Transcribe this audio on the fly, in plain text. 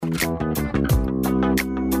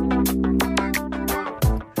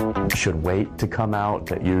should wait to come out,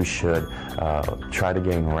 that you should try to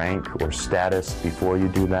gain rank or status before you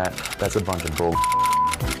do that. That's a bunch of bull.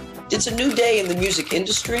 It's a new day in the music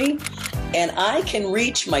industry, and I can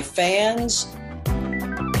reach my fans.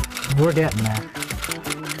 We're getting there.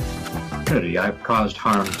 I've caused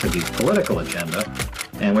harm to the political agenda,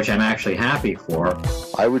 and which I'm actually happy for.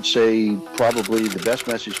 I would say probably the best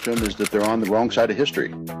message to them is that they're on the wrong side of history.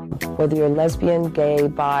 Whether you're lesbian, gay,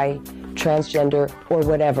 bi, transgender, or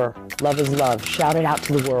whatever, love is love. Shout it out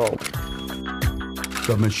to the world.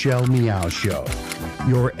 The Michelle Meow Show.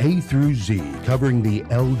 Your A through Z, covering the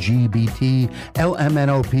LGBT,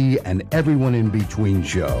 LMNOP, and everyone in between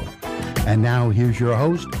show. And now here's your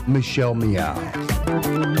host, Michelle Meow.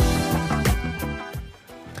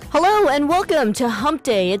 Hello and welcome to Hump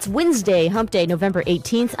Day. It's Wednesday, Hump Day, November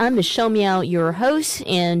 18th. I'm Michelle Meow, your host,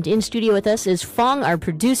 and in studio with us is Fong, our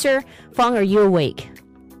producer. Fong, are you awake?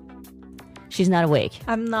 She's not awake.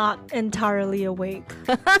 I'm not entirely awake.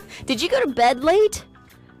 Did you go to bed late?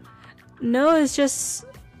 No, it's just...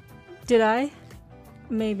 Did I?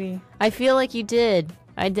 Maybe. I feel like you did.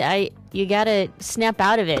 You gotta snap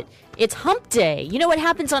out of it. It's Hump Day. You know what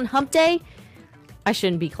happens on Hump Day? I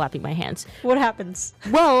shouldn't be clapping my hands. What happens?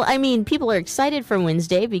 Well, I mean, people are excited for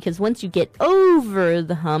Wednesday because once you get over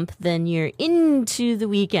the hump, then you're into the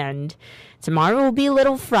weekend. Tomorrow will be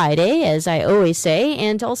Little Friday, as I always say.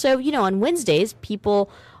 And also, on Wednesdays,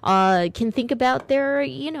 people can think about their,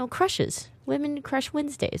 crushes. Women Crush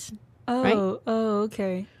Wednesdays. Oh, right?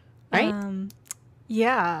 Okay. Right?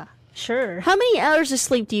 Yeah, sure. How many hours of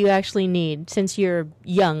sleep do you actually need since you're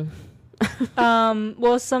young?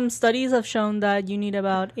 Well, some studies have shown that you need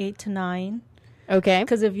about 8 to 9. Okay.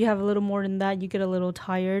 Because if you have a little more than that, you get a little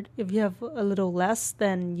tired. If you have a little less,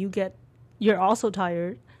 then you're also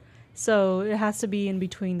tired. So it has to be in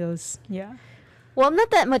between those. Yeah. Well, I'm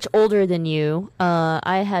not that much older than you.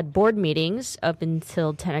 I had board meetings up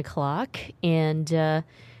until 10 o'clock, and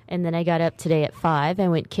then I got up today at 5. I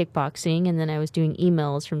went kickboxing, and then I was doing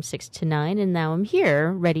emails from 6 to 9, and now I'm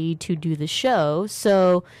here ready to do the show.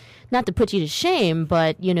 So, not to put you to shame,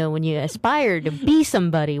 but, when you aspire to be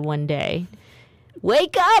somebody one day,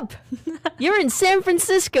 wake up! You're in San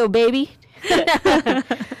Francisco, baby!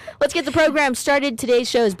 Let's get the program started. Today's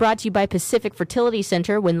show is brought to you by Pacific Fertility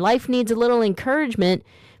Center. When life needs a little encouragement,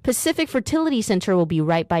 Pacific Fertility Center will be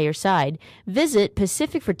right by your side. Visit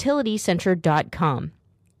pacificfertilitycenter.com.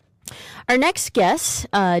 Our next guest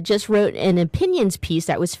just wrote an opinions piece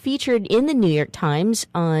that was featured in the New York Times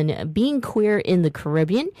on being queer in the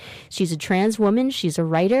Caribbean. She's a trans woman, she's a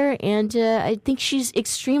writer, and I think she's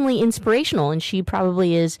extremely inspirational, and she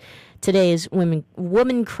probably is today's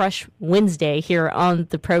Woman Crush Wednesday here on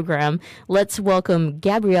the program. Let's welcome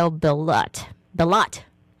Gabrielle Bellot. Bellot.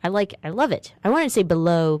 I love it. I wanted to say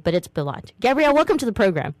below, but it's Bellot. Gabrielle, welcome to the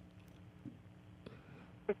program.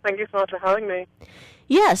 Thank you so much for having me.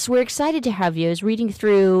 Yes, we're excited to have you. I was reading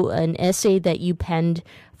through an essay that you penned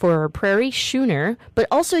for Prairie Schooner, but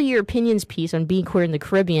also your opinions piece on being queer in the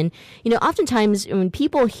Caribbean. Oftentimes when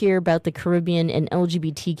people hear about the Caribbean and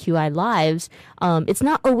LGBTQI lives, it's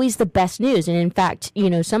not always the best news. And in fact,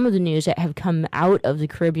 some of the news that have come out of the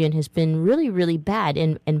Caribbean has been really, really bad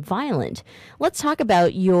and violent. Let's talk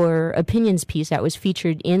about your opinions piece that was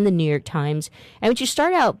featured in the New York Times. And would you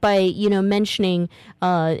start out by, mentioning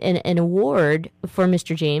an award for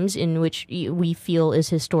Mr. James, in which we feel is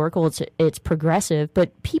historical, it's progressive, but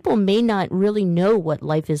people may not really know what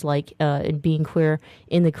life is like in being queer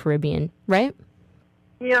in the Caribbean, right?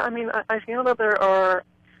 Yeah, I feel that there are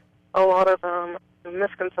a lot of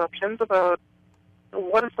misconceptions about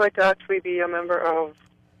what it's like to actually be a member of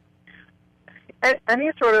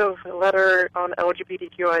any sort of letter on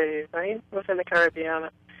LGBTQIA, right, within the Caribbean.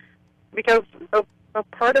 Because a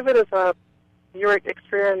part of it is that your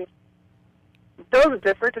experience does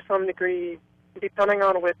differ to some degree depending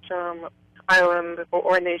on which island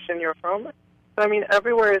or nation you're from. So,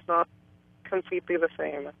 everywhere is not completely the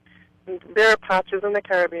same. There are patches in the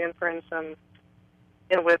Caribbean, for instance,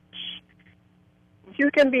 in which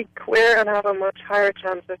you can be queer and have a much higher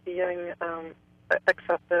chance of being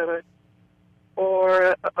accepted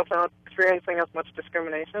or of not experiencing as much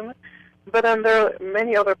discrimination. But then there are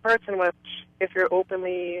many other parts in which, if you're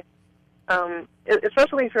openly,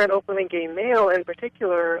 especially if you're an openly gay male in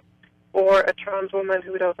particular, or a trans woman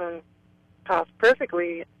who doesn't pass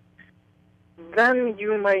perfectly, then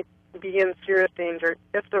you might be in serious danger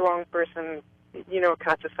if the wrong person,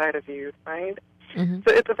 catches sight of you, right? Mm-hmm.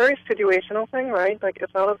 So it's a very situational thing, right? Like,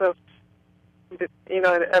 it's not as if,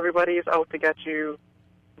 everybody is out to get you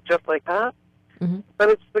just like that. Mm-hmm. But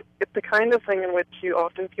it's the kind of thing in which you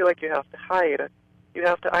often feel like you have to hide. You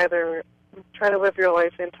have to either try to live your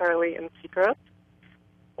life entirely in secret,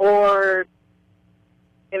 or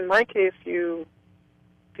in my case, you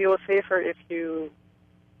feel safer if you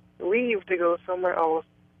leave to go somewhere else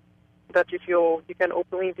that you feel you can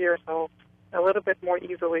openly be yourself a little bit more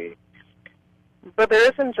easily. But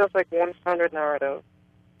there isn't just like one standard narrative.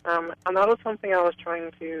 And that was something I was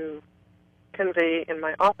trying to convey in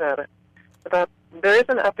my op-ed, that there is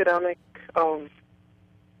an epidemic of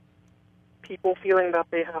people feeling that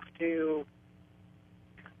they have to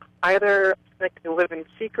either like live in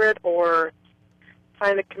secret or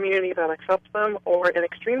find a community that accepts them, or in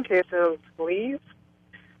extreme cases, leave.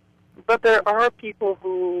 But there are people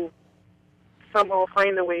who somehow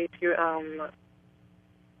find a way to,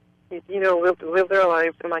 live their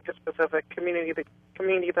lives in like a specific community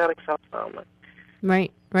that accepts them.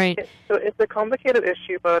 Right, right. So it's a complicated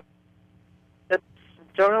issue, but it's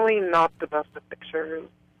generally not the best of pictures.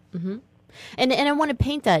 Mm-hmm. And I want to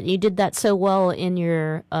paint that. You did that so well in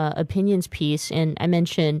your opinions piece, and I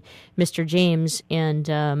mentioned Mr. James, and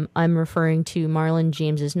I'm referring to Marlon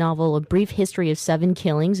James's novel, A Brief History of 7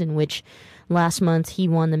 Killings, in which last month he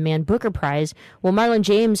won the Man Booker Prize. Well, Marlon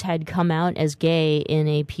James had come out as gay in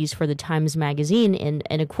a piece for the Times Magazine, and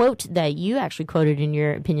a quote that you actually quoted in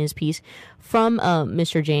your opinions piece from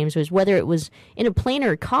Mr. James was, "Whether it was in a plane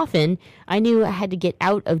or a coffin, I knew I had to get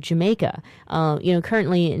out of Jamaica."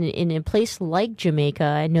 Currently in a place like Jamaica,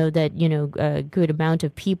 I know that, a good amount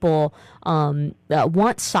of people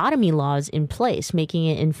want sodomy laws in place, making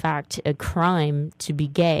it, in fact, a crime to be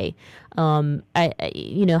gay.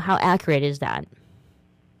 How accurate is that?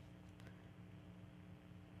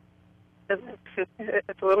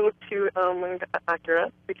 It's a little too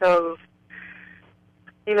accurate, because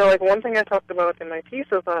one thing I talked about in my piece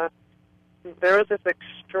is that there was this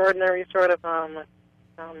extraordinary sort of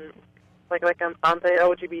like an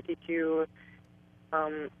anti-LGBTQ,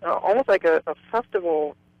 almost like a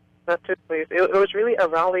festival that took place. It was really a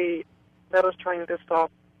rally that was trying to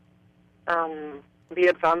stop the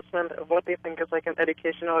advancement of what they think is like an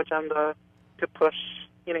educational agenda to push,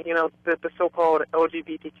 the so-called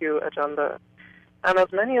LGBTQ agenda. And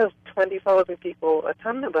as many as 20,000 people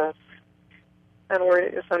attended this and were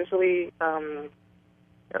essentially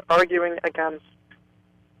arguing against,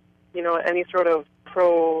 any sort of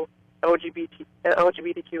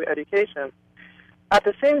pro-LGBTQ education. At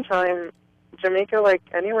the same time, Jamaica, like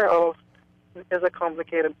anywhere else, is a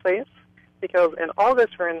complicated place, because in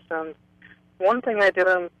August, for instance, one thing I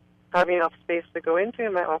didn't have enough space to go into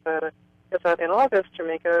in my op-ed is that in August,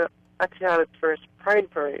 Jamaica actually had its first Pride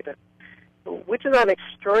Parade, which is an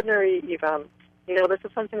extraordinary event. This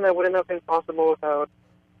is something that wouldn't have been possible without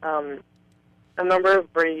a number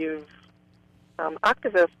of brave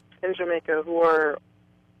activists in Jamaica who are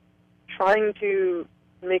trying to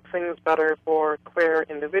make things better for queer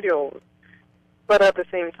individuals. But at the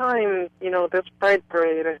same time, this Pride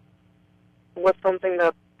Parade was something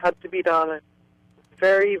that had to be done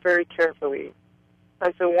very, very carefully.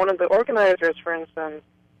 And so one of the organizers, for instance,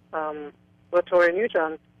 Latoya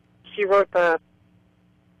Nugent, she wrote that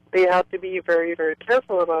they had to be very, very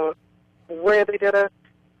careful about where they did it,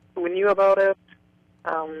 who knew about it,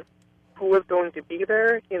 who was going to be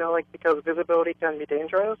there, because visibility can be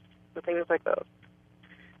dangerous, and things like that.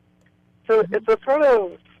 So it's a sort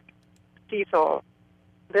of seesaw.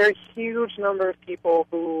 There are a huge number of people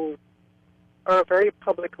who are very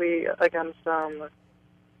publicly against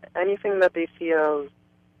anything that they see as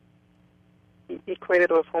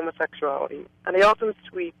equated with homosexuality. And they often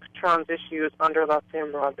sweep trans issues under that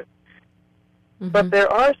same rug. Mm-hmm. But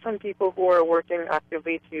there are some people who are working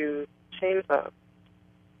actively to change that.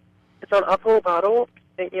 It's an uphill battle.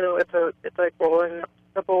 It's like rolling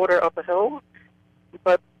a boulder up a hill.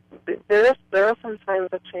 But there are some signs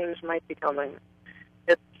that change might be coming.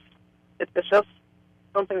 It's just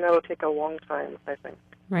something that will take a long time, I think.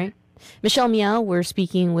 Right. Michelle Meow, we're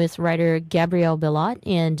speaking with writer Gabrielle Bellot,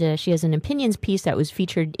 and she has an opinions piece that was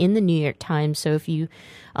featured in the New York Times. So if you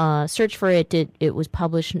search for it, it was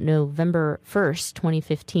published November 1st,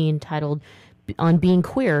 2015, titled On Being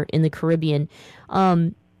Queer in the Caribbean.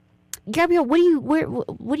 Gabrielle,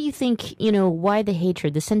 what do you think, why the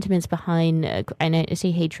hatred, the sentiments behind, and I say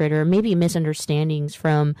hatred, or maybe misunderstandings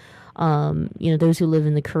from, those who live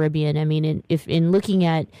in the Caribbean? I mean, if in looking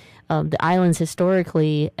at the islands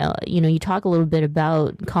historically, you talk a little bit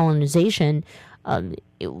about colonization.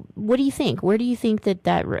 What do you think? Where do you think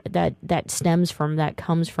that stems from, that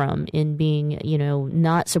comes from, in being,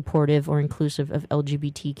 not supportive or inclusive of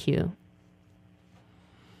LGBTQ?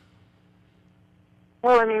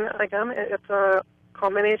 Well, I mean, again, it's a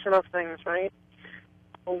combination of things, right?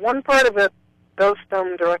 One part of it does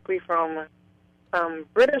stem directly from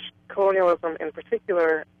British colonialism in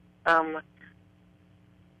particular, and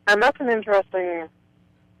that's an interesting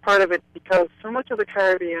part of it because so much of the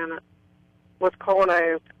Caribbean was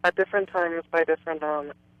colonized at different times by different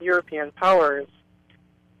European powers.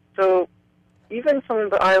 So even some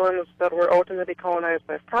of the islands that were ultimately colonized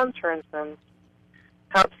by France, for instance,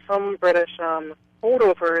 had some British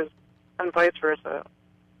holdovers and vice versa.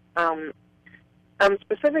 And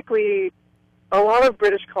specifically, a lot of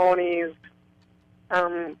British colonies,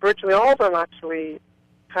 virtually all of them actually,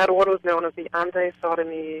 had what was known as the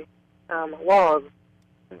anti-sodomy laws,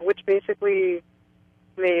 which basically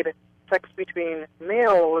made sex between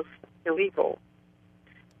males illegal.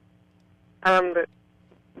 And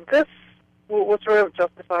this was sort of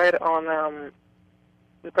justified on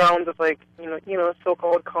grounds of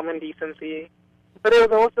so-called common decency, but it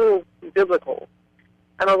was also biblical.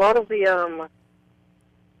 And a lot of the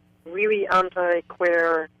really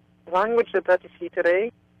anti-queer language that you see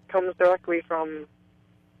today comes directly from,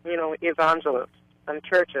 evangelists and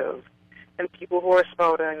churches and people who are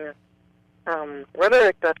spouting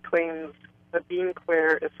rhetoric that claims that being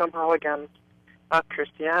queer is somehow against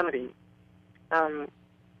Christianity. And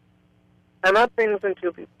that brings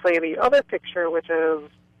into play the other picture, which is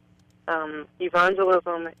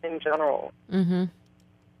evangelism in general. Mm-hmm.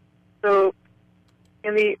 So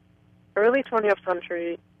in the early 20th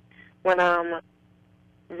century, when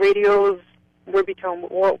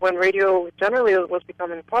when radio generally was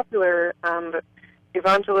becoming popular and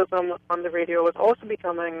evangelism on the radio was also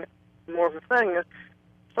becoming more of a thing,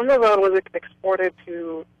 some of that was exported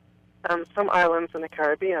to some islands in the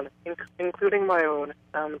Caribbean, including my own,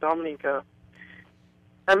 Dominica.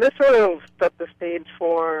 And this sort of set the stage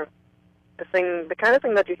for the kind of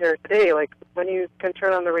thing that you hear today, like when you can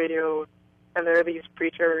turn on the radio and there are these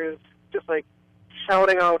preachers just like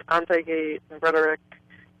shouting out anti-gay rhetoric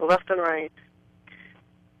left and right.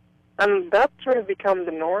 And that sort of become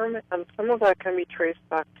the norm, and some of that can be traced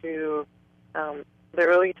back to the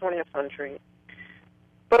early 20th century.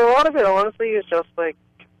 But a lot of it, honestly, is just like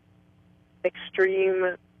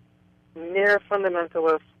extreme,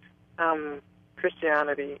 near-fundamentalist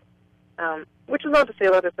Christianity, which is not to say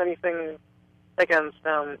that it's anything against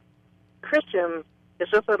Christians. It's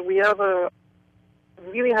just that we have a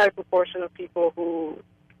really high proportion of people who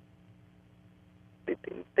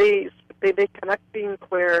they connect being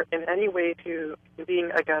queer in any way to being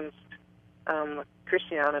against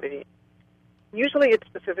Christianity. Usually it's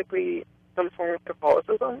specifically some form of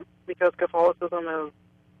Catholicism, because Catholicism is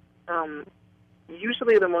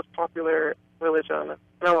usually the most popular religion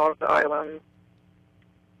in a lot of the islands.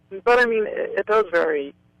 But I mean, it does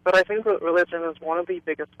vary. But I think that religion is one of the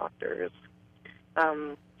biggest factors.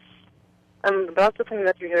 And that's the thing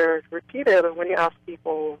that you hear repeated when you ask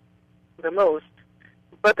people the most.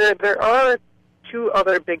 But there are two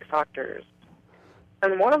other big factors.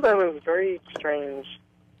 And one of them is very strange.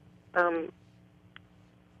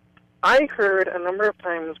 I heard a number of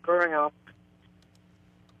times growing up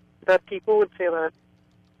that people would say that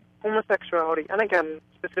homosexuality, and again,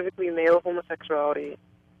 specifically male homosexuality,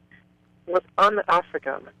 was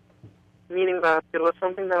un-African, meaning that it was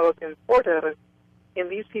something that was imported in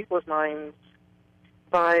these people's minds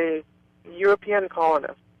by European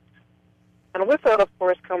colonists. And with that, of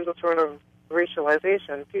course, comes a sort of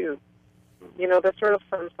racialization, too. The sort of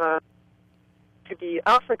sense that to be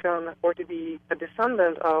African or to be a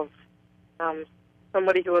descendant of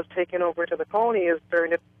somebody who was taken over to the colonies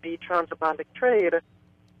during the transatlantic trade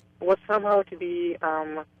was somehow to be,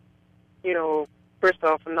 first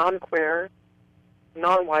off, non-queer,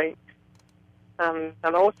 non-white, and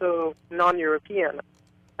also non-European.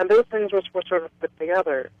 And those things were sort of put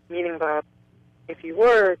together, meaning that if you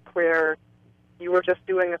were queer, you were just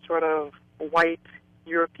doing a sort of white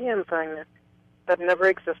European thing that never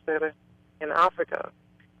existed in Africa.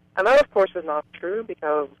 And that, of course, is not true,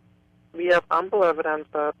 because we have ample evidence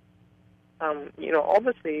that,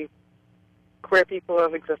 obviously, queer people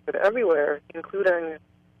have existed everywhere, including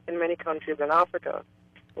in many countries in Africa,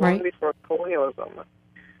 long before colonialism.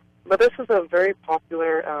 But this is a very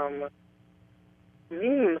popular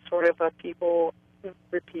meme, sort of, that people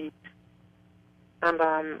repeat. And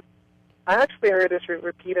I actually heard this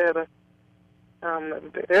repeated.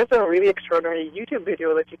 There's a really extraordinary YouTube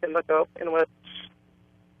video that you can look up in which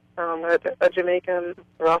a Jamaican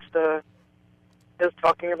Rasta is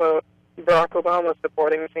talking about Barack Obama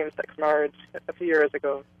supporting same-sex marriage a few years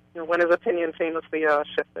ago, when his opinion famously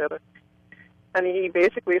shifted. And he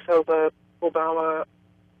basically says that Obama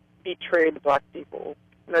betrayed black people,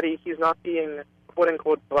 that he's not being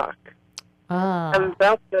quote-unquote black. And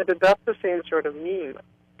that's the same sort of meme.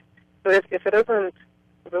 So if it isn't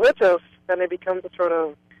religious, then it becomes a sort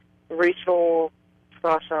of racial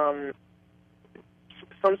slash some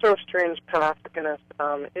sort of strange Pan-Africanist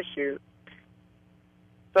issue.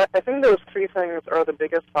 So I think those three things are the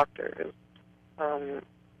biggest factors.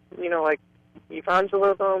 Like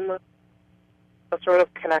evangelism, a sort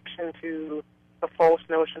of connection to a false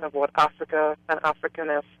notion of what Africa and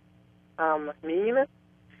Africanness mean,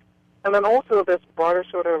 and then also this broader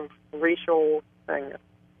sort of racial thing.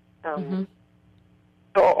 So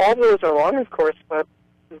all those are wrong, of course, but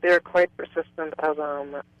they're quite persistent as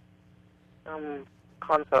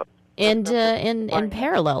concepts. And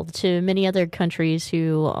parallel to many other countries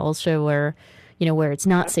who also are, where it's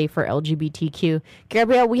not safe for LGBTQ.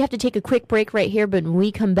 Gabrielle, we have to take a quick break right here, but when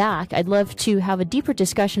we come back, I'd love to have a deeper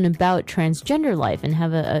discussion about transgender life and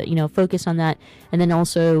have a focus on that, and then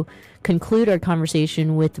also conclude our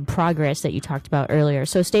conversation with the progress that you talked about earlier.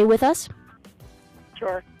 So stay with us.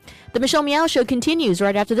 Sure. The Michelle Meow Show continues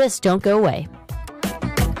right after this. Don't go away.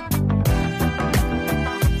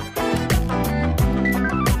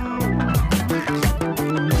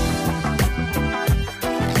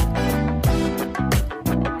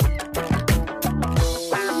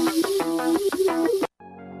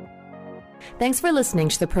 Thanks for listening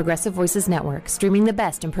to the Progressive Voices Network, streaming the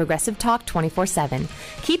best in progressive talk 24/7.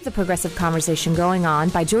 Keep the progressive conversation going on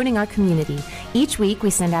by joining our community. Each week,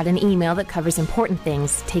 we send out an email that covers important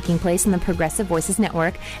things taking place in the Progressive Voices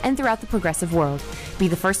Network and throughout the progressive world. Be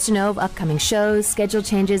the first to know of upcoming shows, schedule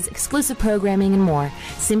changes, exclusive programming, and more.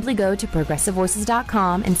 Simply go to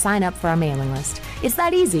progressivevoices.com and sign up for our mailing list. It's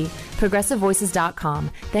that easy.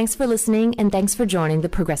 progressivevoices.com. Thanks for listening, and thanks for joining the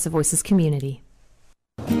Progressive Voices community.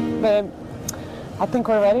 Babe, I think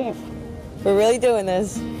we're ready. We're really doing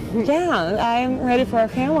this. Yeah, I'm ready for our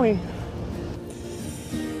family.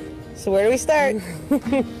 So where do we start?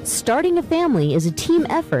 Starting a family is a team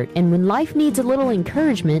effort, and when life needs a little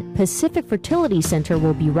encouragement, Pacific Fertility Center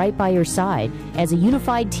will be right by your side. As a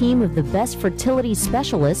unified team of the best fertility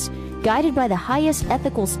specialists, guided by the highest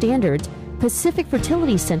ethical standards, Pacific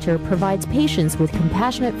Fertility Center provides patients with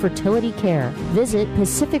compassionate fertility care. Visit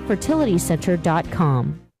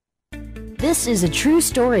pacificfertilitycenter.com. This is a true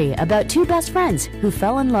story about two best friends who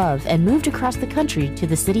fell in love and moved across the country to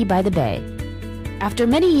the city by the bay. After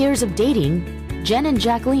many years of dating, Jen and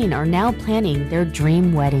Jacqueline are now planning their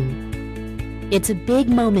dream wedding. It's a big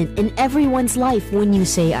moment in everyone's life when you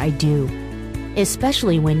say I do,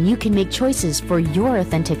 especially when you can make choices for your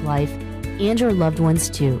authentic life and your loved ones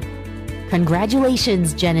too.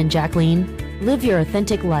 Congratulations, Jen and Jacqueline. Live your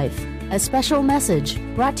authentic life. A special message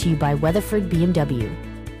brought to you by Weatherford BMW.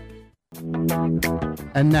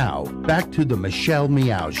 And now, back to the Michelle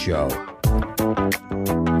Meow Show.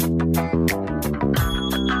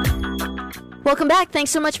 Welcome back.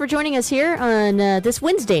 Thanks so much for joining us here on this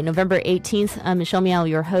Wednesday, November 18th. I'm Michelle Meow,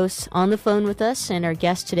 your host. On the phone with us, and our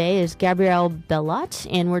guest today is Gabrielle Bellot,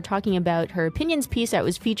 and we're talking about her opinions piece that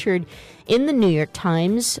was featured in the New York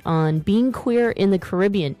Times on being queer in the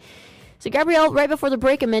Caribbean. So, Gabrielle, right before the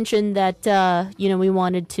break, I mentioned that, we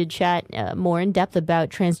wanted to chat more in depth about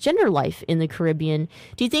transgender life in the Caribbean.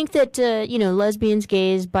 Do you think that, lesbians,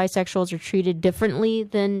 gays, bisexuals are treated differently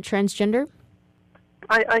than transgender?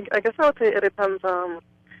 I guess I would say it depends on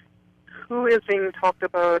who is being talked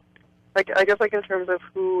about. I guess in terms of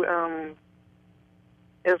who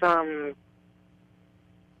is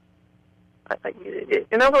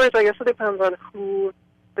in other words, I guess it depends on who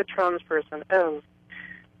the trans person is.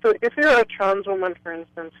 So if you're a trans woman, for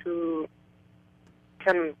instance, who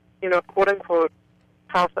can, quote unquote,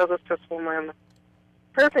 pass as a cis woman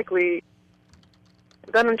perfectly,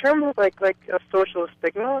 then in terms of like a social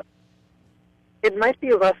stigma, it might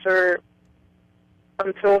be lesser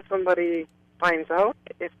until somebody finds out,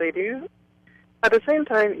 if they do. At the same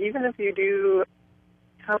time, even if you do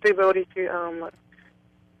have the ability to,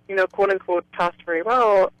 quote unquote, pass very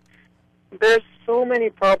well, there's so many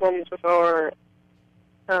problems with our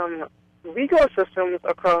legal systems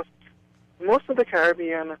across most of the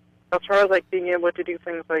Caribbean as far as being able to do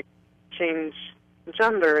things like change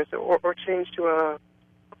genders or change to a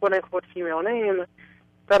quote unquote female name,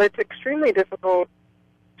 that it's extremely difficult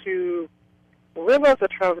to live as a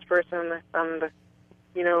trans person and,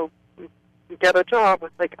 get a job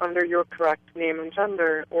with under your correct name and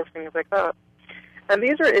gender or things like that. And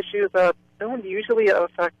these are issues that don't usually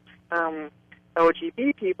affect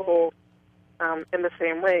LGBT people in the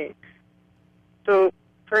same way. So,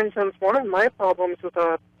 for instance, one of my problems is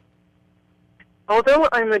that although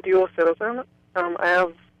I'm a dual citizen, I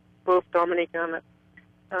have both Dominican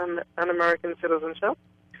and American citizenship,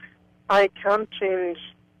 I can't change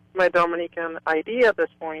my Dominican ID at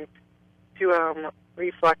this point to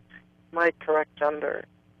reflect my correct gender.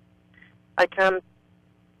 I can't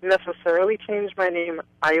necessarily change my name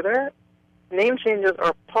either. Name changes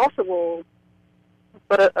are possible,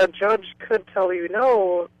 but a judge could tell you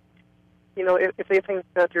no, if they think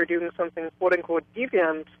that you're doing something quote-unquote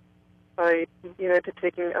deviant by, to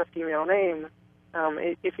taking a female name,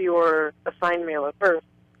 if you were assigned male at birth.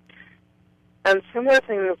 And similar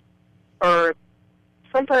things are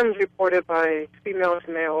sometimes reported by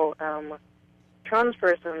female-to-male trans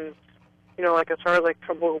persons, like as far as like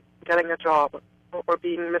trouble getting a job or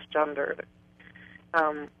being misgendered.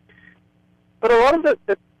 But a lot of the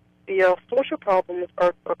social problems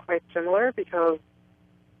are quite similar because,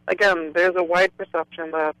 again, there's a wide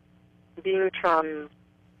perception that being trans,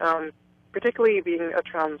 particularly being a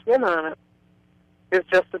trans woman, is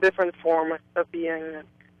just a different form of being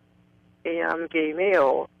a gay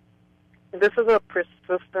male. This is a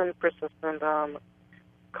persistent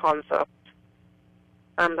concept.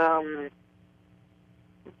 And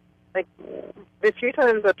like the few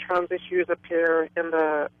times that trans issues appear in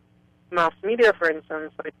the mass media, for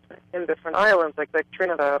instance, like in different islands, like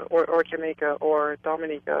Trinidad or Jamaica or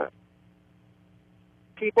Dominica,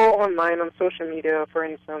 people online on social media, for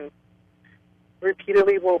instance,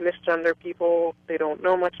 repeatedly will misgender people. They don't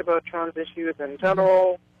know much about trans issues in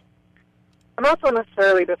general. And that's not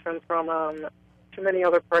necessarily different from too many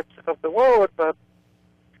other parts of the world, but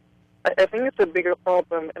I think it's a bigger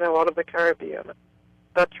problem in a lot of the Caribbean,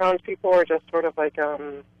 that trans people are just sort of like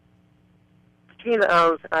seen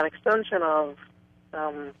as an extension of,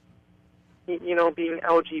 being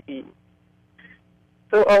LGBT.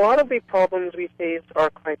 So a lot of the problems we face are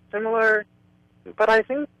quite similar, but I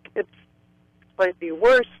think it's slightly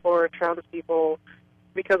worse for trans people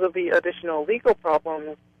because of the additional legal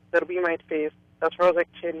problems that we might face as far as like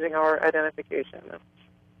changing our identification.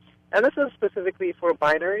 And this is specifically for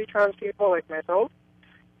binary trans people like myself,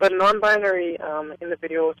 but non-binary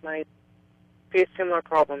individuals might face similar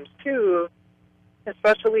problems too,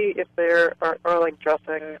 especially if they are like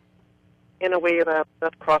dressing in a way that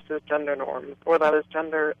crosses gender norms or that is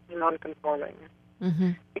gender non-conforming.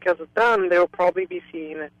 Mm-hmm. Because then they will probably be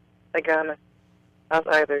seen, again, as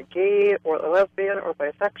either gay or a lesbian or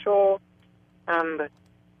bisexual, and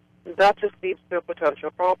that just leads to a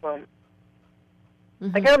potential problem.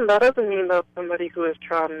 Mm-hmm. Again, that doesn't mean that somebody who is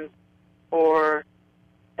trans or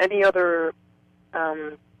any other,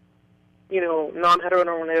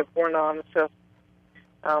 non-heteronormative or non-cis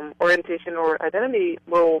orientation or identity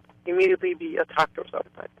will immediately be attacked or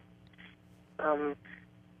something.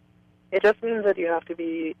 It just means that you have to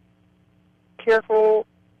be careful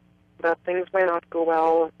that things might not go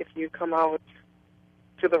well if you come out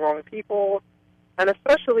to the wrong people, and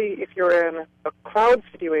especially if you're in a crowd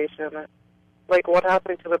situation, like what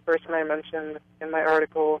happened to the person I mentioned in my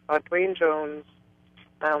article, Dwayne Jones.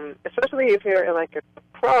 Especially if you're in like a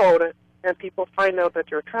crowd and people find out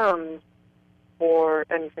that you're trans or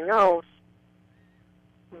anything else,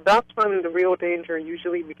 that's when the real danger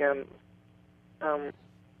usually begins. And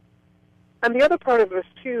the other part of this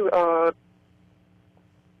too,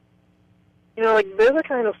 there's a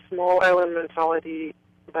kind of small island mentality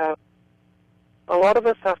that a lot of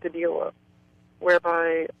us have to deal with,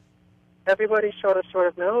 whereby everybody sort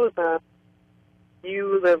of knows that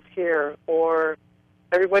you live here, or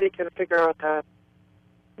everybody can figure out that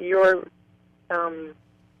you're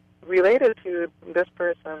related to this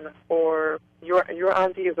person, or your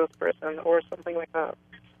auntie is this person, or something like that.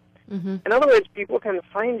 Mm-hmm. In other words, people can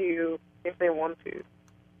find you if they want to.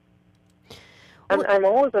 And I'm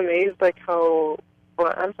always amazed, like how...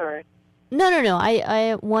 Well, I'm sorry. No.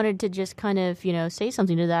 I wanted to just kind of, say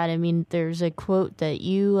something to that. I mean, there's a quote that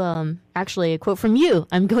you, actually a quote from you.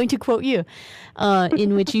 I'm going to quote you,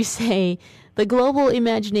 in which you say, "The global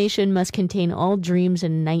imagination must contain all dreams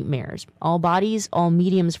and nightmares, all bodies, all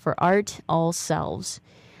mediums for art, all selves."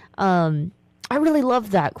 I really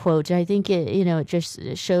love that quote. I think it just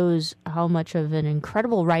shows how much of an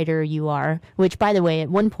incredible writer you are, which, by the way, at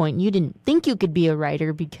one point you didn't think you could be a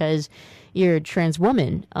writer because you're a trans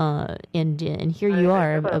woman, and here you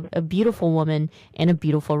are, a beautiful woman and a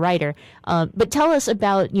beautiful writer. But tell us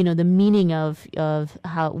about, the meaning of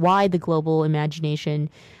why the global imagination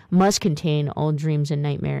must contain all dreams and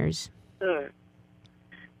nightmares. Well,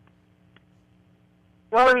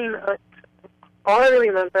 I mean, all I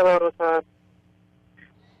really meant by that was that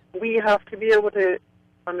we have to be able to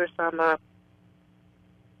understand that,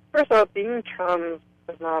 first off, being trans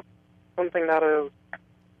is not something that is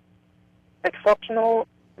exceptional,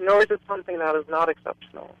 nor is it something that is not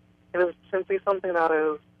exceptional. It is simply something that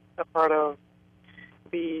is a part of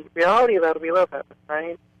the reality that we live in,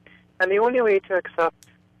 right? And the only way to accept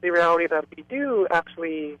the reality that we do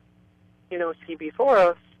actually, see before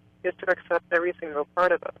us is to accept every single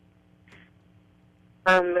part of it.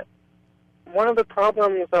 And one of the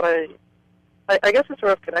problems that I guess it's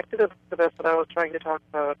sort of connected to this that I was trying to talk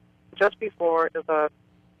about just before, is that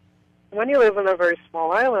when you live on a very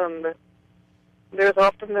small island, there's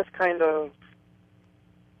often this kind of,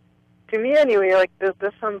 to me anyway, like there's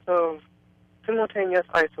this sense of simultaneous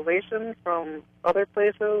isolation from other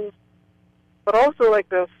places, but also like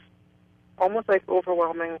this almost like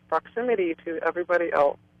overwhelming proximity to everybody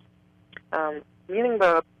else, meaning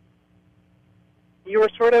that you are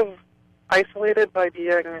sort of isolated by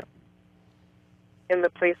being in the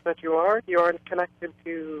place that you are. You aren't connected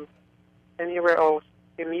to anywhere else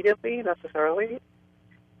immediately, necessarily.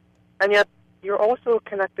 And yet, you're also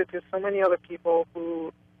connected to so many other people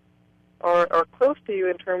who are close to you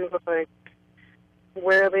in terms of, like,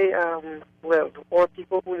 where they live, or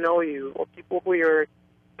people who know you, or people who you're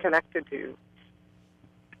connected to.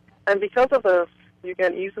 And because of this, you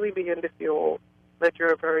can easily begin to feel that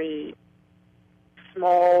you're a very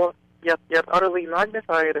small, yet utterly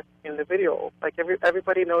magnified individual. Like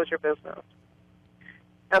everybody knows your business.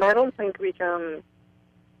 And I don't think we can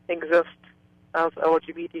exist as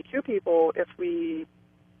LGBTQ people if we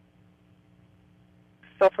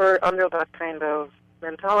suffer under that kind of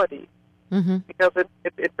mentality. Mm-hmm. Because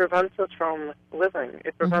it prevents us from living.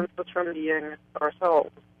 It prevents us from being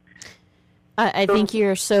ourselves. I think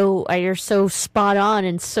you're so spot on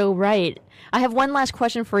and so right. I have one last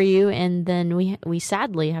question for you, and then we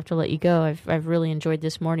sadly have to let you go. I've really enjoyed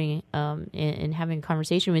this morning in having a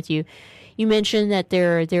conversation with you. You mentioned that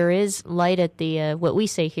there is light at the what we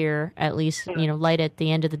say here, at least, light at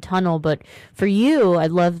the end of the tunnel. But for you, I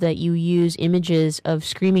love that you use images of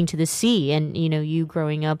Screaming to the Sea, and you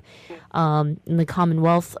growing up in the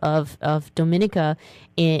Commonwealth of Dominica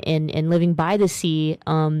and living by the sea.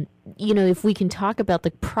 If we can talk about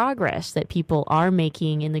the progress that people are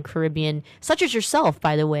making in the Caribbean, such as yourself,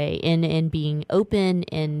 by the way, in being open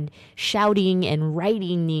and shouting and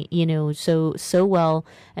writing, so well,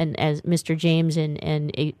 and as Mr. James and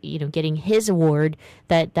getting his award,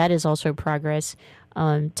 that is also progress.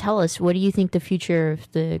 Tell us, what do you think the future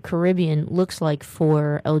of the Caribbean looks like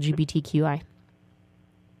for LGBTQI?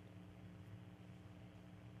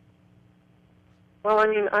 Well, I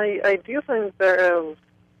mean, I do think there is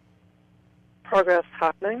progress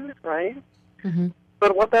happening, right? Mm-hmm.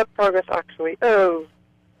 But what that progress actually is,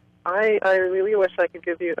 I really wish I could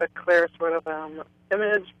give you a clear sort of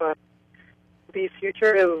image, but the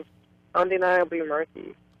future is undeniably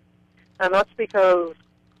murky. And that's because,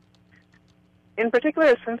 in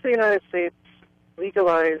particular, since the United States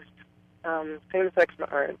legalized same-sex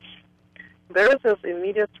marriage, there is this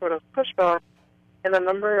immediate sort of pushback in a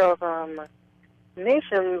number of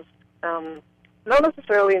nations, not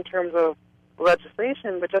necessarily in terms of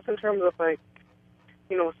legislation, but just in terms of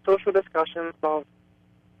social discussions of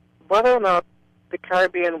whether or not the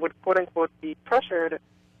Caribbean would quote unquote be pressured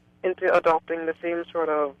into adopting the same sort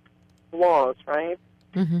of laws, right?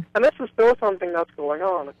 Mm-hmm. And this is still something that's going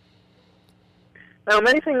on. Now,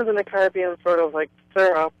 many things in the Caribbean sort of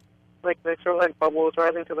stir up, they sort of like bubbles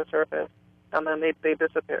rising to the surface, and then they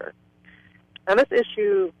disappear. And this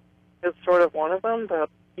issue is sort of one of them that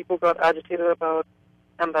people got agitated about,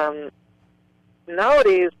 and then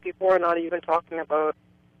nowadays, people are not even talking about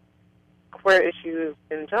queer issues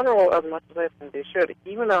in general as much as I think they should.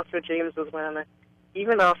 Even after James's win,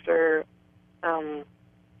 even after,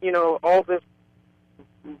 all this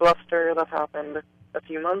bluster that happened a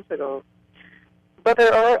few months ago. But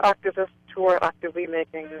there are activists who are actively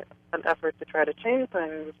making an effort to try to change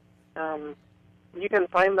things. You can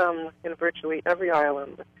find them in virtually every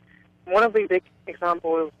island. One of the big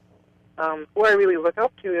examples who I really look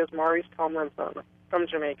up to is Maurice Tomlinson from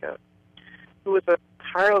Jamaica, who is a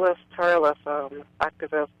tireless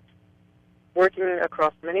activist working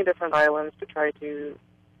across many different islands to try to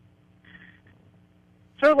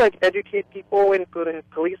sort of educate people, including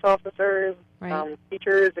police officers, right,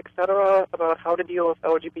 teachers, etc., about how to deal with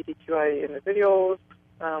LGBTQI individuals.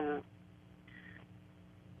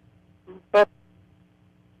 But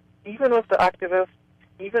even with the activists,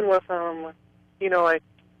 even with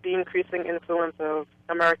the increasing influence of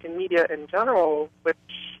American media in general, which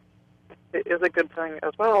is a good thing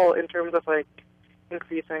as well in terms of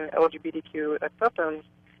increasing LGBTQ acceptance,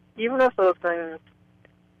 even with those things,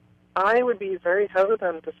 I would be very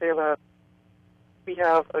hesitant to say that we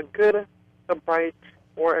have a good, a bright,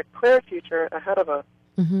 or a clear future ahead of us.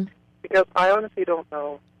 Mm-hmm. Because I honestly don't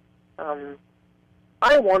know.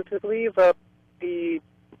 I want to believe that the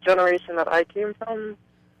generation that I came from,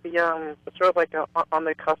 the sort of on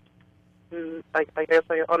the cusp, on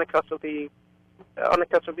the cusp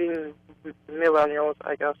of being millennials,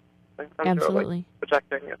 I guess, I'm Absolutely. sure, like,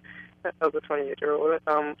 projecting as a 28-year-old.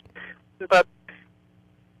 But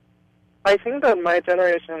I think that my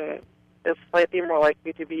generation is slightly more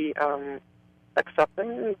likely to be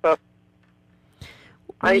accepting, but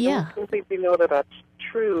I don't completely know that that's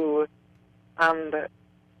true. And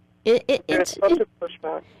it's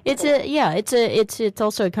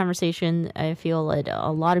also a conversation I feel that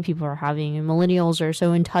a lot of people are having, and millennials are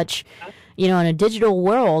so in touch, in a digital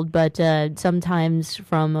world, but sometimes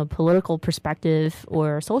from a political perspective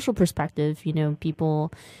or a social perspective,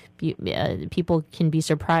 people can be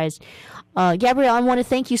surprised. Gabrielle, I want to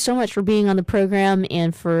thank you so much for being on the program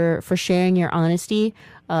and for sharing your honesty.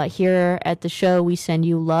 Here at the show, we send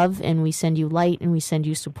you love, and we send you light, and we send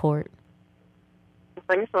you support.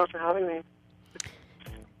 Thanks so much for having me.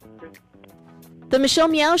 The Michelle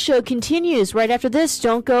Meow Show continues right after this.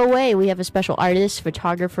 Don't go away. We have a special artist,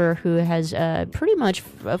 photographer, who has pretty much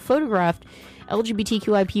photographed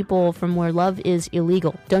LGBTQI people from where love is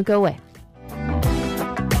illegal. Don't go away.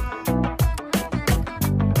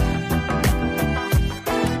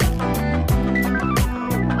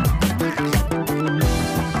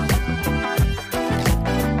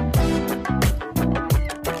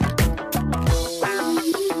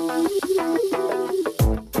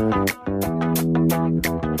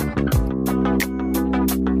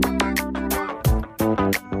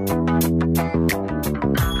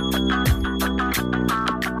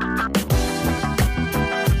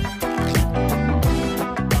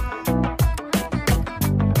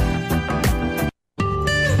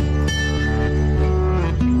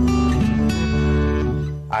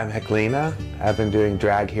 I'm Heklina. I've been doing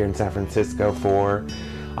drag here in San Francisco for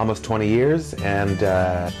almost 20 years, and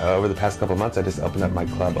over the past couple of months I just opened up my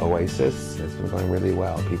club Oasis. It's been going really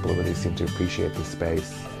well. People really seem to appreciate the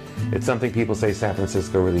space. It's something people say San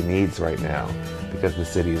Francisco really needs right now because the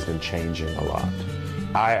city has been changing a lot.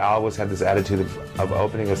 I always had this attitude of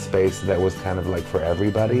opening a space that was kind of like for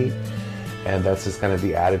everybody, and that's just kind of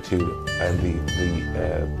the attitude and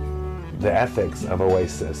the ethics of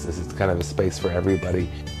Oasis. Is it's kind of a space for everybody.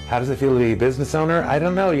 How does it feel to be a business owner? I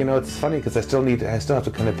don't know. It's funny because I still have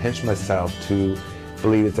to kind of pinch myself to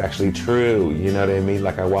believe it's actually true. You know what I mean?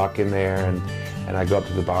 Like I walk in there and I go up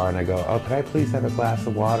to the bar and I go, oh, could I please have a glass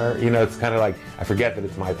of water? It's kind of like I forget that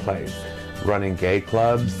it's my place. Running gay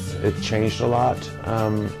clubs, it's changed a lot.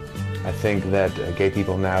 I think that gay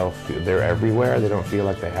people now, they're everywhere. They don't feel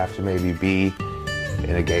like they have to maybe be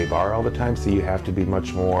in a gay bar all the time, so you have to be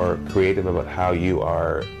much more creative about how you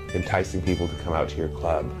are enticing people to come out to your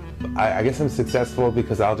club. I guess I'm successful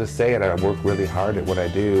because I'll just say it, I work really hard at what I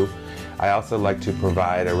do. I also like to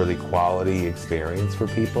provide a really quality experience for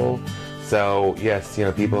people. So yes,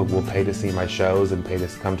 people will pay to see my shows and pay to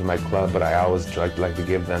come to my club, but I always like to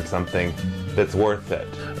give them something that's worth it.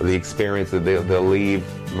 The experience that they'll leave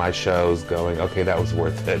my shows going, okay, that was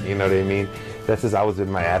worth it. You know what I mean? That's just always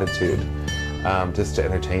been my attitude. Just to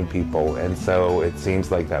entertain people, and so it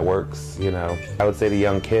seems like that works. I would say to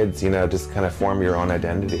young kids, just kind of form your own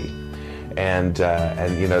identity, and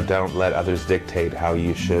don't let others dictate how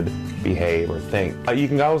you should behave or think. You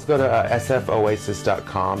can always go to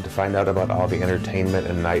sfoasis.com to find out about all the entertainment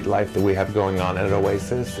and nightlife that we have going on at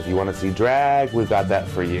Oasis. If you want to see drag, we've got that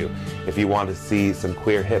for you. If you want to see some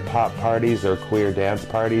queer hip-hop parties or queer dance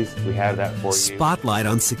parties, we have that for you. Spotlight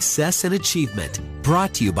on Success and Achievement,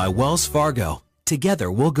 brought to you by Wells Fargo. Together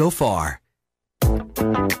we'll go far.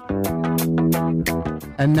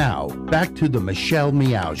 And now, back to the Michelle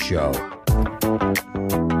Meow Show.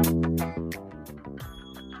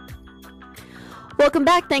 Welcome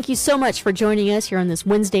back. Thank you so much for joining us here on this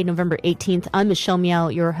Wednesday, November 18th. I'm Michelle Meow,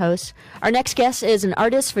 your host. Our next guest is an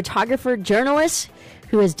artist, photographer, journalist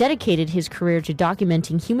who has dedicated his career to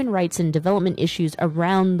documenting human rights and development issues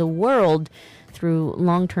around the world through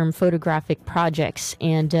long-term photographic projects.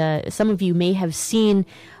 And some of you may have seen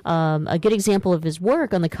a good example of his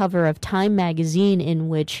work on the cover of Time magazine, in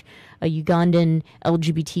which a Ugandan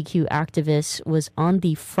LGBTQ activist was on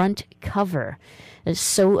the front cover. It's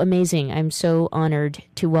so amazing. I'm so honored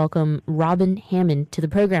to welcome Robin Hammond to the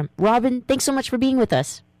program. Robin, thanks so much for being with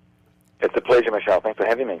us. It's a pleasure, Michelle. Thanks for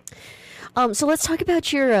having me. So let's talk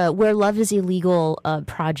about your Where Love is Illegal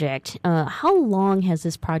project. How long has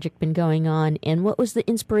this project been going on, and what was the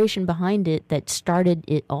inspiration behind it that started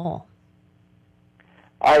it all?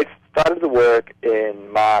 I started the work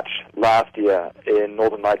in March last year in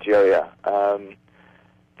northern Nigeria.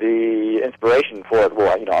 The inspiration for it,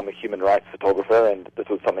 I'm a human rights photographer, and this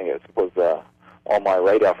was something that was on my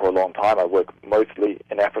radar for a long time. I work mostly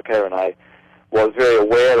in Africa, and I was very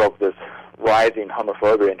aware of this rising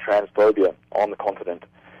homophobia and transphobia on the continent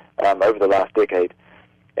over the last decade.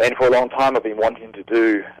 And for a long time, I've been wanting to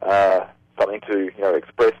do something to,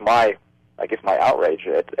 express my outrage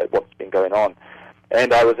at what's been going on.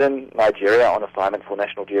 And I was in Nigeria on assignment for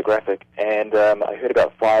National Geographic, and I heard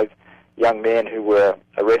about 5 young men who were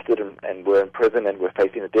arrested and were in prison and were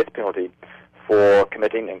facing the death penalty for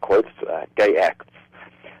committing, in quotes, gay acts.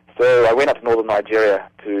 So I went up to northern Nigeria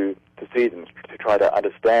to see them, to try to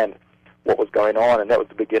understand what was going on, and that was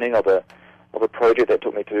the beginning of a project that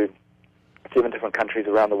took me to 7 different countries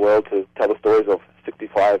around the world to tell the stories of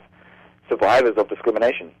 65 survivors of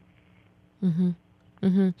discrimination. Mm-hmm.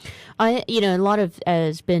 Mm-hmm. A lot of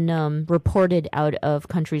has been reported out of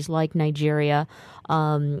countries like Nigeria,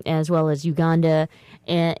 as well as Uganda,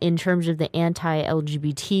 in terms of the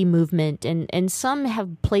anti-LGBT movement, and some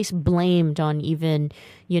have placed blame on even,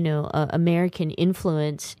 American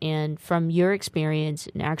influence. And from your experience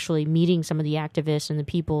in actually meeting some of the activists and the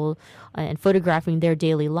people and photographing their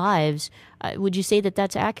daily lives, would you say that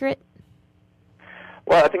that's accurate?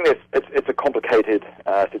 Well, I think it's a complicated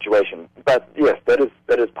situation, but yes, that is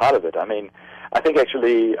part of it. I mean, I think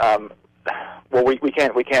actually, we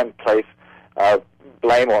can place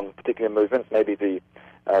blame on particular movements. Maybe the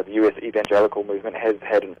U.S. evangelical movement has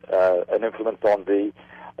had an influence on the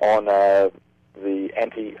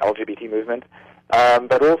anti-LGBT movement,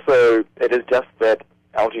 but also it is just that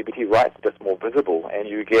LGBT rights are just more visible, and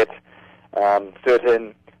you get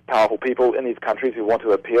certain powerful people in these countries who want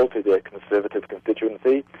to appeal to their conservative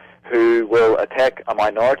constituency, who will attack a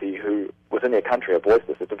minority who, within their country, are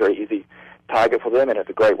voiceless. It's a very easy target for them, and it's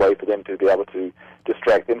a great way for them to be able to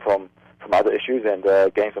distract them from other issues and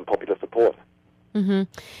gain some popular support. Mm-hmm.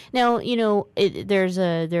 Now,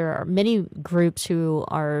 there are many groups who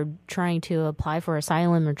are trying to apply for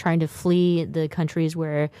asylum or trying to flee the countries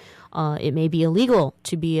where it may be illegal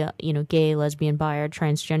to be gay, lesbian, bi, or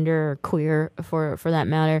transgender, or queer for that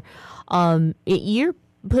matter. You're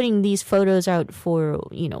putting these photos out for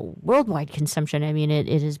worldwide consumption. I mean,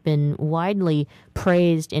 it has been widely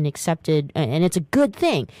praised and accepted, and it's a good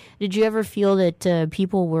thing. Did you ever feel that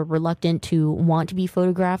people were reluctant to want to be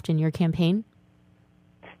photographed in your campaign?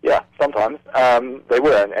 Yeah, sometimes they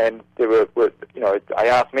were, and there were I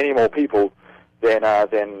asked many more people than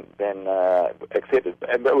accepted,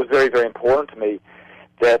 and it was very, very important to me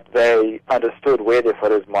that they understood where their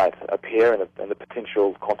photos might appear and the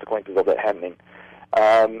potential consequences of that happening.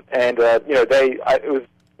 It was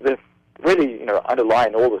really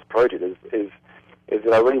underlying all this project is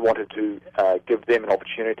that I really wanted to give them an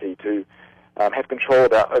opportunity to have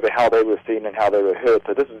control over how they were seen and how they were heard.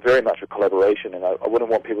 So this is very much a collaboration, and I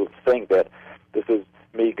wouldn't want people to think that this is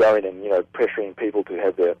me going and pressuring people to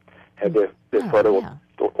have their photo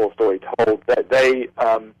or story told. That they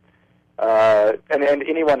and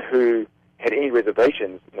anyone who had any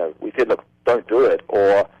reservations, we said, look, don't do it,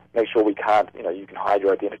 or make sure we can't. You can hide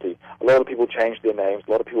your identity. A lot of people changed their names.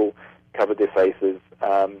 A lot of people covered their faces.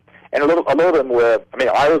 And a lot of them were,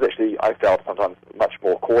 I felt sometimes much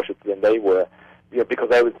more cautious than they were, because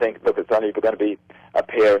they would think, look, it's only going to be a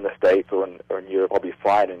pair in the States or in Europe, I'll be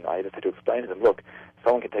fine. And I just had to explain to them, look,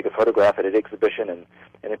 someone can take a photograph at an exhibition and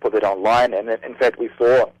then put it online. And in fact, we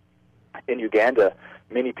saw in Uganda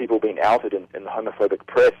many people being outed in the homophobic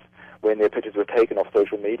press when their pictures were taken off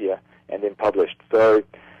social media and then published. So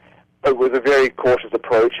it was a very cautious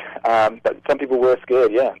approach, but some people were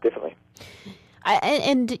scared, yeah, definitely.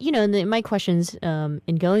 My questions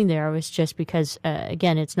in going there was just because,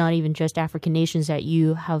 again, it's not even just African nations that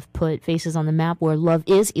you have put faces on the map where love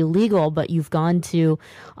is illegal, but you've gone to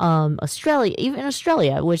Australia, even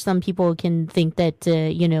Australia, which some people can think that,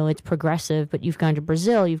 it's progressive, but you've gone to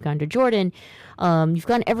Brazil, you've gone to Jordan, you've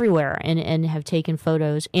gone everywhere and have taken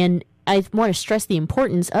photos. And I want to stress the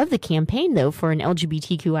importance of the campaign, though, for an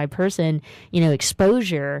LGBTQI person,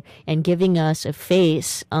 exposure and giving us a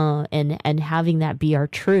face and having that be our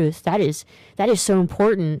truth. That is so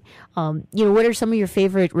important. What are some of your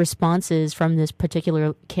favorite responses from this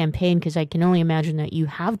particular campaign? Because I can only imagine that you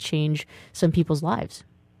have changed some people's lives.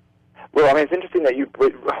 Well, it's interesting that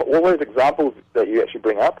all those examples that you actually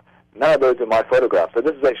bring up, none of those are my photographs. So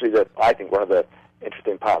this is actually, I think, one of the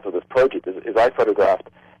interesting parts of this project is I photographed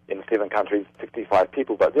in 7 countries, 65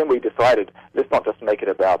 people, but then we decided, let's not just make it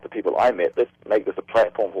about the people I met, let's make this a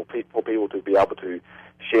platform for people to be able to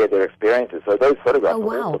share their experiences. So those photographs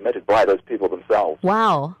were all submitted by those people themselves.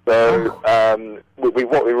 Wow. So what we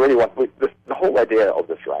really want, the whole idea of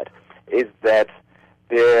this, right, is that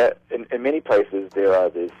there, in many places, there are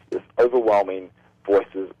this overwhelming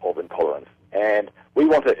voices of intolerance, and we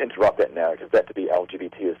want to interrupt that narrative, that to be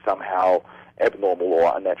LGBT is somehow abnormal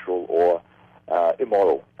or unnatural or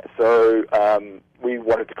immoral. So we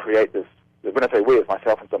wanted to create this, when I say we, it's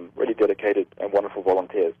myself and some really dedicated and wonderful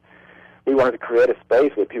volunteers, wanted to create a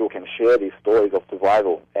space where people can share these stories of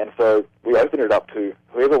survival. And so we opened it up to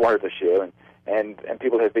whoever wanted to share, and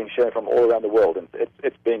people have been sharing from all around the world. And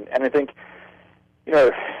it's been, and I think, you know,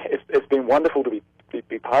 it's been wonderful to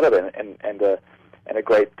be part of it, and a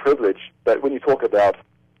great privilege. But when you talk about,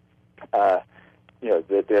 you know,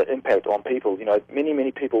 the impact on people, you know,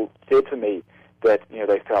 many people said to me that, you know,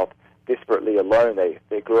 they felt desperately alone.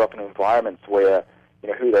 They grew up in environments where, you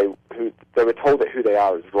know, who they were told that who they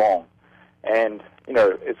are is wrong. And, you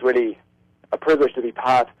know, it's really a privilege to be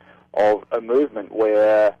part of a movement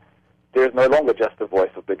where there is no longer just a voice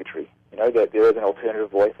of bigotry. You know, that there is an alternative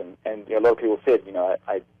voice, and you know, a lot of people said, you know,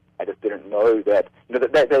 I just didn't know that. You know,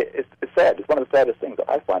 that it's sad. It's one of the saddest things that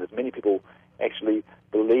I find is many people actually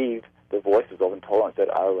believe the voices of intolerance that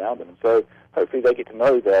are around them. And so hopefully they get to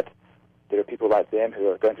know that there are people like them who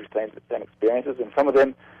are going through the same experiences, and some of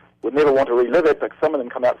them would never want to relive it, but some of them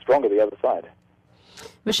come out stronger the other side.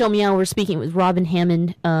 Michelle Meow, we're speaking with Robin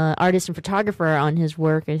Hammond, artist and photographer, on his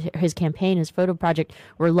work, his campaign, his photo project,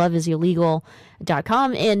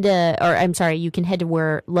 whereloveisillegal.com. And, or I'm sorry, you can head to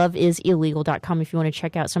whereloveisillegal.com if you want to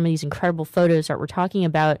check out some of these incredible photos that we're talking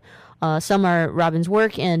about. Some are Robin's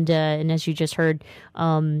work, and as you just heard,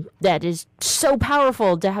 that is so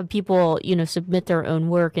powerful to have people, you know, submit their own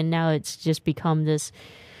work, and now it's just become this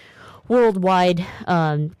worldwide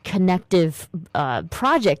connective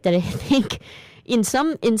project that I think in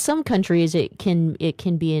some countries it can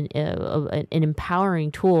be an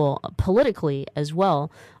empowering tool politically as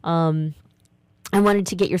well. I wanted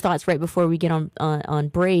to get your thoughts right before we get on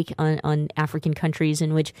break on African countries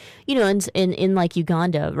in which, you know, in like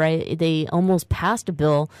Uganda, right, they almost passed a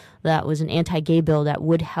bill that was an anti-gay bill that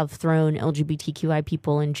would have thrown LGBTQI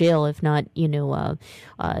people in jail, if not, you know,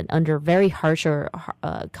 under very harsher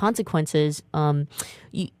consequences.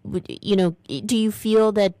 You know, do you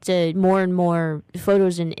feel that more and more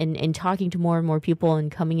photos and talking to more and more people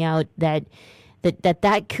and coming out that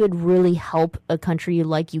could really help a country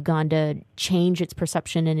like Uganda change its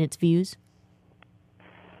perception and its views?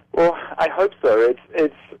 Well, I hope so.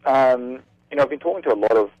 It's you know, I've been talking to a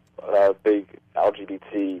lot of big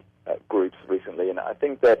LGBT groups recently, and I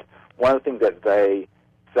think that one of the things that they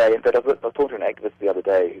say, in fact, I was talking to an activist the other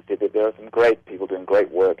day who said that there are some great people doing great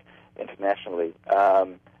work internationally,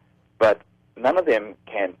 but none of them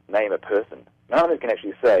can name a person. None of them can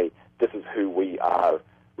actually say, this is who we are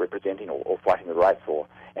representing or fighting the rights for.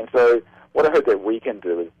 And so what I hope that we can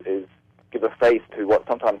do is give a face to what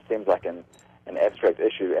sometimes seems like an abstract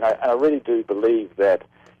issue. And I really do believe that,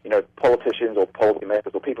 you know, politicians or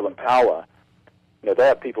policymakers or people in power, you know, they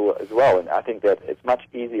are people as well. And I think that it's much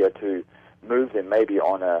easier to move them maybe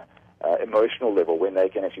on a emotional level when they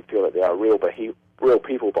can actually feel that there are real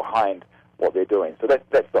people behind what they're doing. So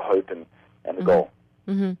that's the hope and the goal.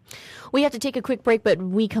 Mm-hmm. We have to take a quick break, but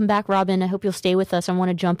when we come back, Robin, I hope you'll stay with us. I want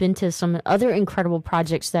to jump into some other incredible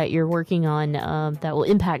projects that you're working on that will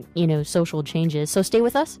impact, you know, social changes. So stay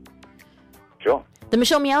with us. Sure. The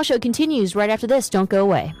Michelle Meow Show continues right after this. Don't go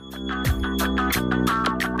away.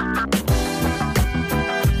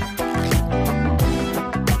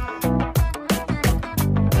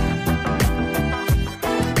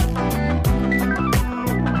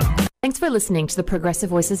 Thanks for listening to the Progressive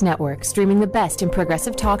Voices Network, streaming the best in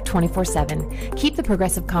progressive talk 24/7. Keep the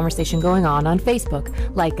progressive conversation going on Facebook.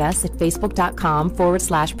 Like us at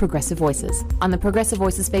facebook.com/progressive voices. On the Progressive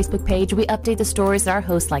Voices Facebook page, we update the stories that our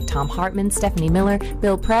hosts like Tom Hartman, Stephanie Miller,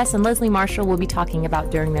 Bill Press, and Leslie Marshall will be talking about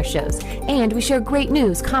during their shows. And we share great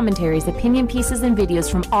news, commentaries, opinion pieces, and videos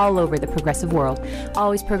from all over the progressive world.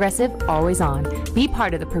 Always progressive, always on. Be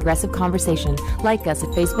part of the progressive conversation. Like us at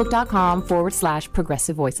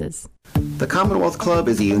facebook.com/progressive voices. The Commonwealth Club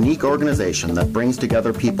is a unique organization that brings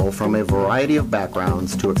together people from a variety of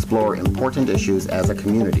backgrounds to explore important issues as a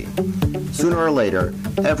community. Sooner or later,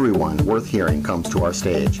 everyone worth hearing comes to our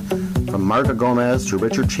stage. From Marta Gomez to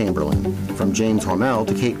Richard Chamberlain, from James Hormel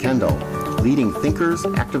to Kate Kendall, leading thinkers,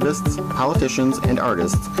 activists, politicians, and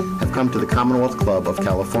artists have come to the Commonwealth Club of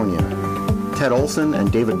California. Ted Olson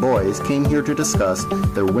and David Boies came here to discuss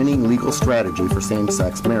their winning legal strategy for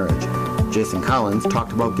same-sex marriage. Jason Collins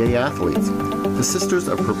talked about gay athletes. The Sisters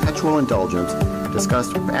of Perpetual Indulgence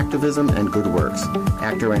discussed activism and good works.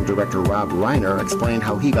 Actor and director Rob Reiner explained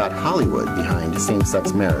how he got Hollywood behind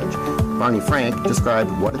same-sex marriage. Barney Frank described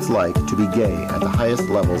what it's like to be gay at the highest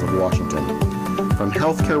levels of Washington. From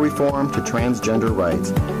healthcare reform to transgender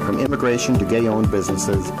rights, from immigration to gay-owned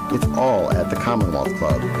businesses, it's all at the Commonwealth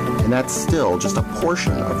Club. And that's still just a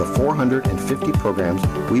portion of the 450 programs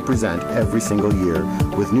we present every single year,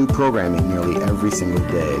 with new programming nearly every single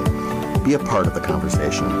day. Be a part of the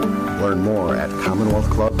conversation. Learn more at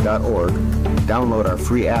CommonwealthClub.org, download our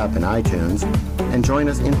free app in iTunes, and join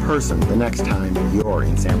us in person the next time you're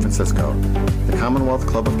in San Francisco. The Commonwealth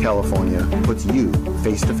Club of California puts you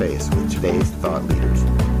face to face with today's thought leaders.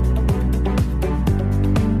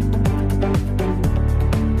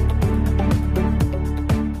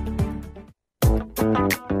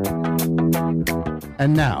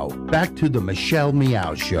 And now, back to the Michelle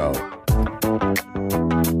Meow Show.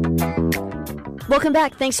 Welcome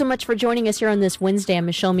back. Thanks so much for joining us here on this Wednesday. I'm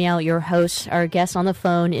Michelle Meow, your host. Our guest on the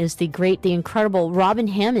phone is the incredible Robin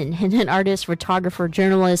Hammond, an artist, photographer,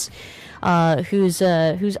 journalist, whose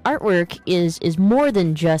artwork is more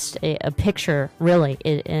than just a picture, really,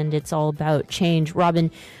 and it's all about change.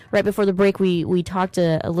 Robin, right before the break, we talked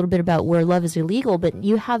a little bit about Where Love is Illegal, but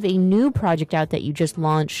you have a new project out that you just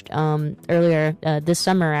launched earlier this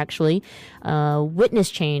summer, actually,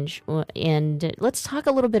 Witness Change, and let's talk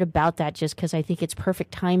a little bit about that, just because I think it's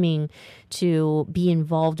perfect timing to be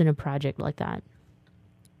involved in a project like that.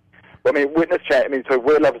 Well, I mean, Witness Change. So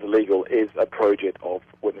Where Love is Illegal is a project of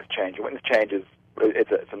Witness Change. And Witness Change is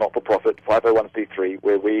it's a not-for-profit 501c3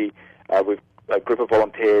 where we, with a group of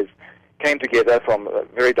volunteers, came together from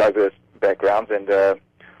very diverse backgrounds, and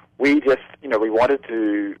we just, we wanted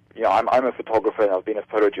to. I'm a photographer, and I've been a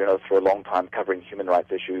photojournalist for a long time, covering human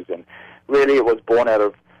rights issues, and really it was born out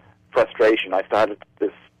of frustration. I started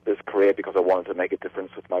this career because I wanted to make a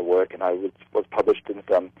difference with my work, and I was published in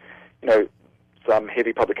some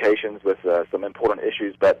heavy publications with some important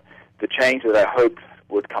issues, but the change that I hoped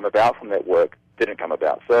would come about from that work didn't come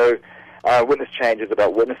about. So Witness Change is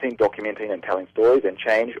about witnessing, documenting, and telling stories, and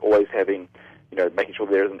change always having, making sure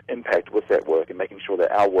there is an impact with that work and making sure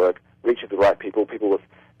that our work reaches the right people with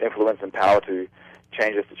influence and power to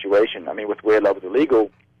change the situation. I mean, with Where Love is Illegal,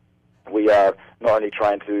 we are not only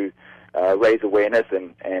trying to raise awareness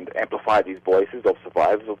and amplify these voices of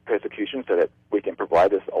survivors of persecution so that we can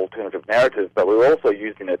provide this alternative narrative, but we're also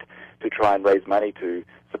using it to try and raise money to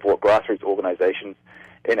support grassroots organizations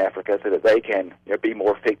in Africa so that they can be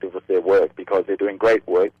more effective with their work, because they're doing great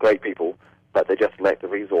work, great people, but they just lack the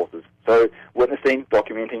resources. So witnessing,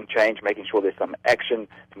 documenting change, making sure there's some action,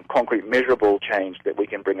 some concrete, measurable change that we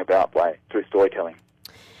can bring about through storytelling.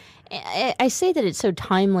 I say that it's so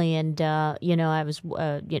timely, and I was,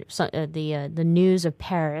 the news of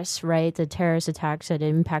Paris, right? The terrorist attacks had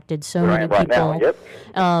impacted so many people. Now, yep.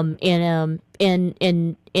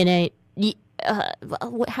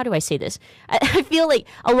 How do I say this? I feel like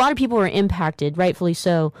a lot of people were impacted, rightfully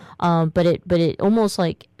so. But it almost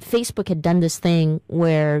like Facebook had done this thing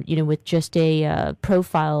where, with just a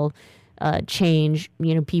profile change,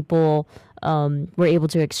 people were able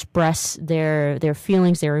to express their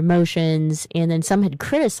feelings, their emotions, and then some had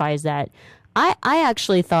criticized that. I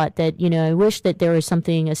actually thought that, I wish that there was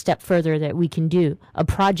something a step further that we can do, a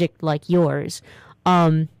project like yours.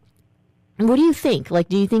 What do you think? Like,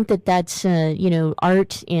 do you think that that's,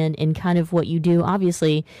 art and kind of what you do?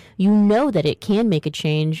 Obviously, that it can make a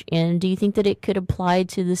change, and do you think that it could apply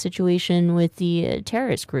to the situation with the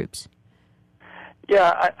terrorist groups?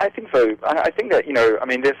 Yeah, I think so. I think that,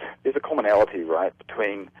 there's a commonality, right,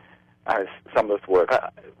 between some of this work.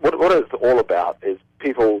 What it's all about is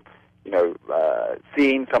people,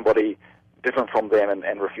 seeing somebody different from them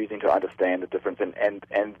and refusing to understand the difference,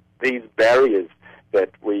 and these barriers that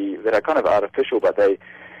are kind of artificial, but they,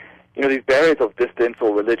 these barriers of distance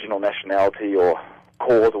or religion or nationality or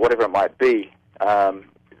cause or whatever it might be,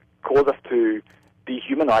 cause us to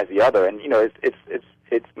dehumanize the other, and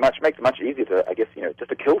makes it much easier to, I guess, just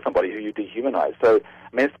to kill somebody who you dehumanize. So,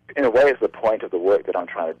 in a way, it's the point of the work that I'm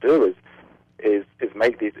trying to do is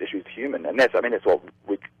make these issues human, and that's what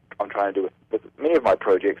I'm trying to do with many of my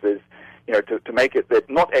projects is, to make it that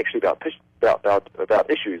not actually about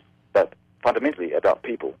issues, but fundamentally about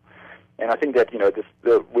people. And I think that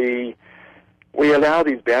we allow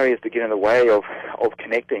these barriers to get in the way of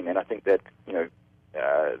connecting, and I think that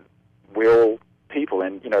we're all people,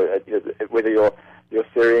 and whether you're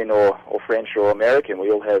Syrian or French or American, we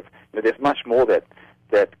all have, there's much more that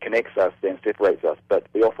connects us than separates us, but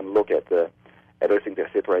we often look at those things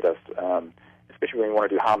that separate us, especially when we want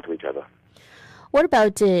to do harm to each other. What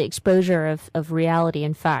about the exposure of reality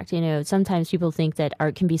and fact? Sometimes people think that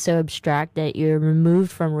art can be so abstract that you're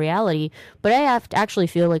removed from reality, but I have to actually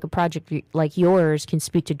feel like a project like yours can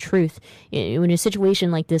speak to truth. When a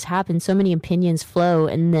situation like this happens, so many opinions flow,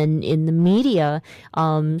 and then in the media,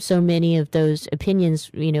 so many of those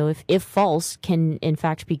opinions, if false, can in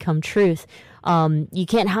fact become truth. You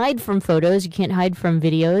can't hide from photos. You can't hide from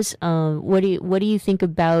videos. What do you think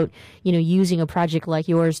about using a project like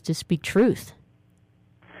yours to speak truth?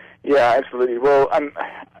 Yeah, absolutely. Well,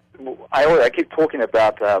 I keep talking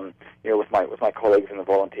about with my colleagues and the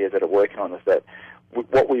volunteers that are working on this, that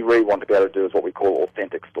what we really want to be able to do is what we call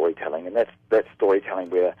authentic storytelling, and that's storytelling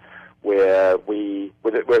where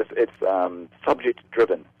it's subject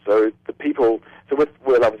driven. So with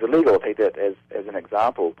Where Love Is Illegal, I'll take that as an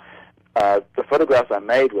example. The photographs I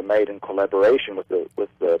made were made in collaboration with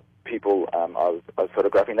the people I was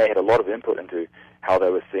photographing. They had a lot of input into how they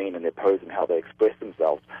were seen and their pose and how they expressed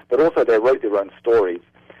themselves, but also they wrote their own stories.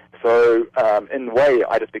 So in a way,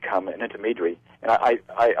 I just become an intermediary, and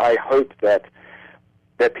I hope that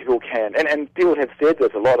people can, and people have said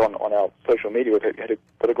this a lot on our social media. We've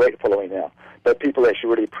got a great following now, but people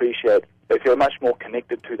actually really appreciate. They feel much more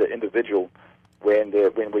connected to the individual when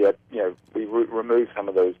we are, we remove some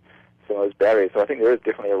of those barriers. So I think there is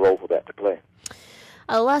definitely a role for that to play.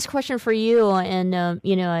 Last question for you, and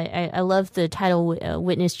I love the title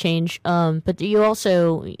Witness Change, but you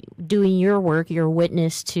also, doing your work, you're a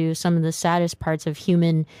witness to some of the saddest parts of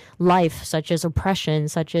human life, such as oppression,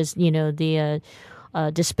 such as the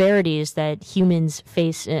disparities that humans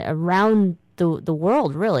face around the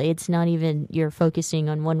world. Really, it's not even you're focusing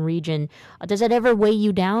on one region. Does that ever weigh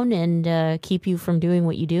you down and keep you from doing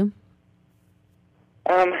what you do?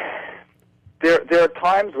 There are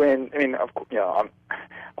times when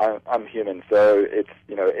I'm human, so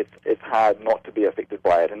it's hard not to be affected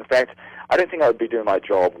by it. And in fact, I don't think I would be doing my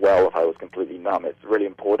job well if I was completely numb. It's really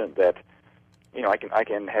important that I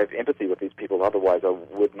can have empathy with these people. Otherwise, I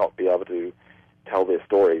would not be able to tell their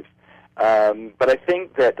stories. But I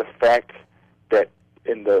think that the fact that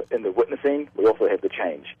in the witnessing, we also have the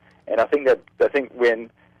change. And I think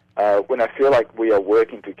when I feel like we are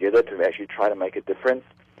working together to actually try to make a difference,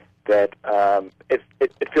 that it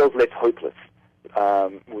feels less hopeless.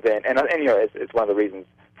 It's one of the reasons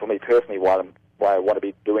for me personally why I want to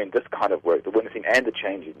be doing this kind of work, the witnessing and the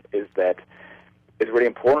changing, is that it's really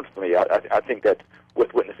important for me. I think that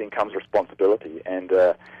with witnessing comes responsibility, and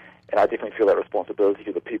I definitely feel that responsibility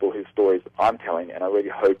to the people whose stories I'm telling, and I really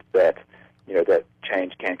hope that that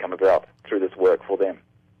change can come about through this work for them.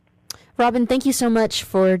 Robin, thank you so much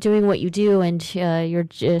for doing what you do, and you're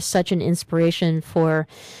just such an inspiration for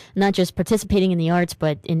not just participating in the arts,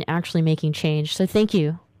 but in actually making change. So thank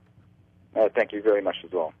you. Thank you very much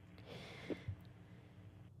as well.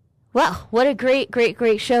 Wow, what a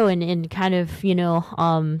great show, and kind of,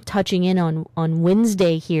 touching in on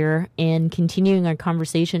Wednesday here and continuing our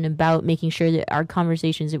conversation about making sure that our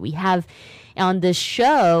conversations that we have on this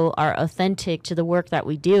show are authentic to the work that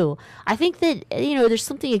we do. I think that, there's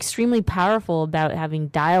something extremely powerful about having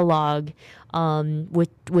dialogue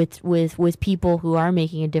with people who are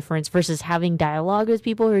making a difference versus having dialogue with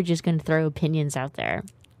people who are just going to throw opinions out there.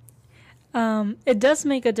 It does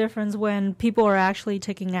make a difference when people are actually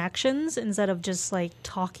taking actions instead of just like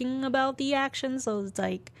talking about the actions. So it's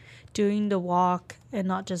like doing the walk and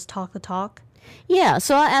not just talk the talk. Yeah,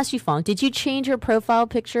 so I'll ask you, Fong, did you change your profile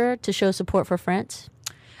picture to show support for France?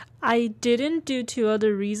 I didn't, due to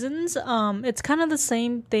other reasons. It's kind of the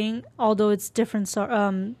same thing, although it's different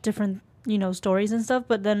stories and stuff.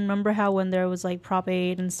 But then remember how when there was like Prop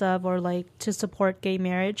 8 and stuff, or like to support gay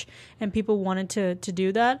marriage, and people wanted to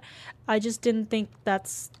do that, I just didn't think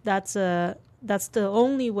that's the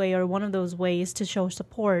only way or one of those ways to show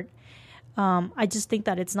support. I just think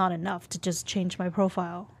that it's not enough to just change my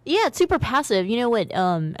profile. Yeah, it's super passive. You know what?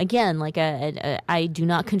 Again, like I do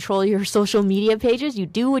not control your social media pages. You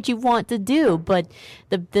do what you want to do. But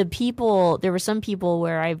the people, there were some people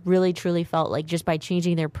where I really truly felt like just by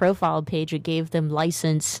changing their profile page, it gave them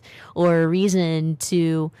license or a reason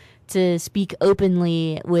to speak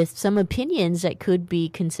openly with some opinions that could be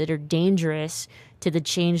considered dangerous to the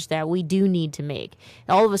change that we do need to make.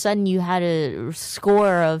 All of a sudden, you had a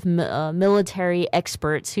score of military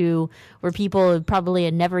experts who were people who probably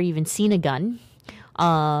had never even seen a gun.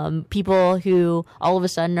 People who all of a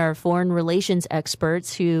sudden are foreign relations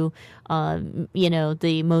experts who,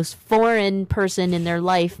 the most foreign person in their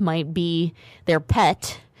life might be their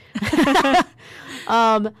pet.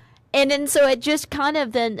 And then so it just kind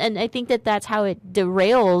of then, and I think that that's how it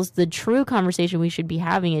derails the true conversation we should be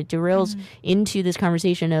having. It derails into this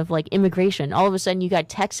conversation of like immigration. All of a sudden you got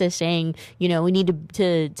Texas saying, we need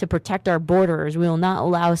to protect our borders. We will not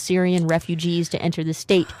allow Syrian refugees to enter the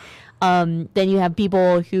state. Then you have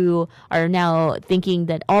people who are now thinking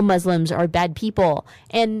that all Muslims are bad people.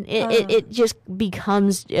 And it just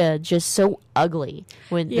becomes just so ugly.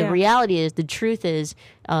 When the reality is, the truth is,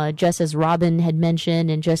 just as Robin had mentioned,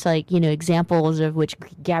 and just like, examples of which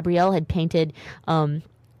Gabrielle had painted,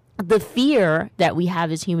 the fear that we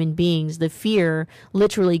have as human beings, the fear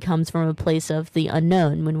literally comes from a place of the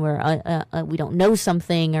unknown. When we don't know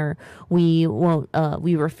something, or we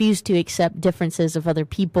refuse to accept differences of other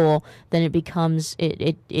people, then it becomes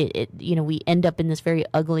we end up in this very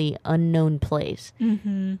ugly unknown place.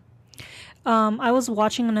 Mm-hmm. I was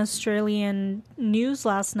watching an Australian news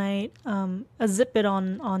last night, a Zip It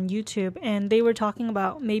on YouTube, and they were talking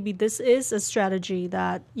about maybe this is a strategy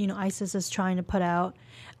that ISIS is trying to put out.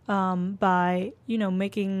 By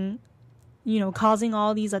making, causing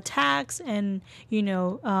all these attacks and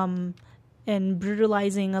and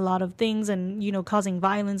brutalizing a lot of things and causing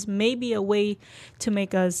violence, may be a way to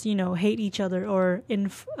make us hate each other or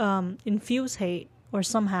infuse hate or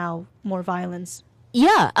somehow more violence.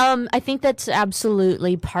 Yeah, I think that's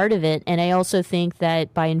absolutely part of it. And I also think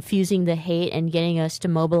that by infusing the hate and getting us to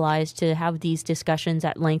mobilize to have these discussions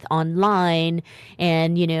at length online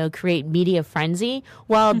and, create media frenzy,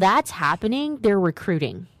 while that's happening, they're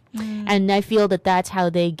recruiting. And I feel that that's how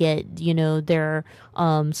they get, their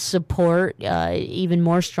support even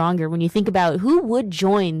more stronger. When you think about who would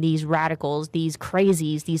join these radicals, these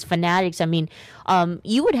crazies, these fanatics, I mean,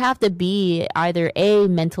 you would have to be either A,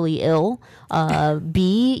 mentally ill,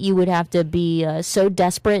 B, you would have to be so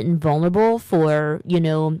desperate and vulnerable for,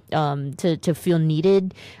 to feel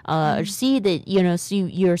needed, or C, that, so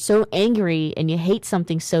you're so angry and you hate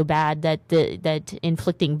something so bad that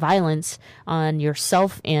inflicting violence on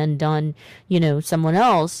yourself and on, someone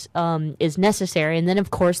else is necessary. And then,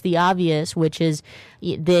 of course, the obvious, which is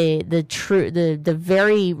the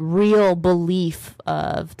very real belief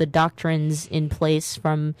of the doctrines in place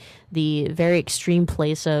from the very extreme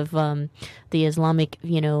place of the Islamic,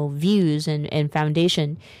 views and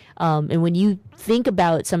foundation. And when you think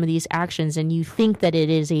about some of these actions and you think that it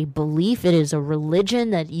is a belief, it is a religion,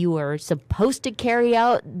 that you are supposed to carry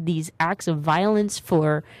out these acts of violence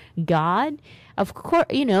for God, of course,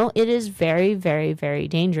 it is very, very, very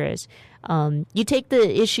dangerous. You take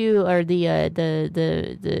the issue or the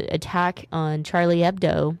attack on Charlie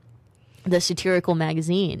Hebdo, the satirical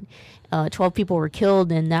magazine. 12 people were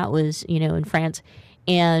killed, and that was, in France.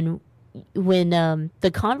 And when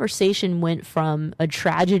the conversation went from a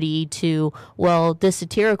tragedy to, well, the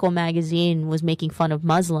satirical magazine was making fun of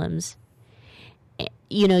Muslims, what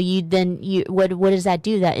does that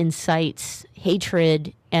do? That incites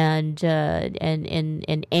hatred and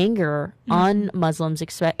anger on Muslims,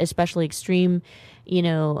 especially extreme,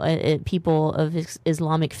 people of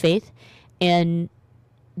Islamic faith, and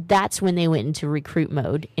that's when they went into recruit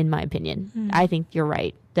mode, in my opinion. I think you're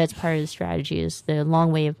right. That's part of the strategy, is the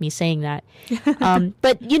long way of me saying that.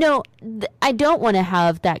 But, I don't want to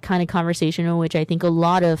have that kind of conversation, in which I think a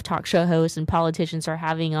lot of talk show hosts and politicians are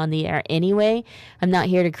having on the air anyway. I'm not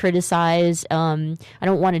here to criticize. I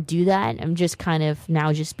don't want to do that. I'm just kind of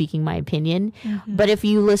now just speaking my opinion. But if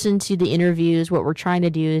you listen to the interviews, what we're trying to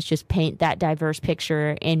do is just paint that diverse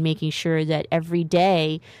picture and making sure that every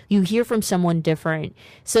day you hear from someone different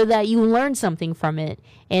so that you learn something from it.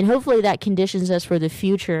 And hopefully that conditions us for the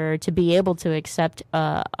future to be able to accept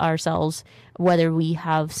ourselves, whether we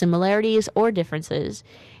have similarities or differences.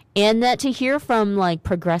 And that to hear from like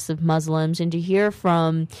progressive Muslims and to hear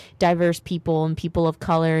from diverse people and people of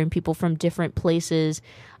color and people from different places,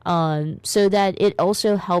 so that it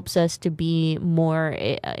also helps us to be more,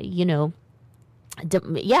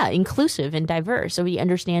 inclusive and diverse, so we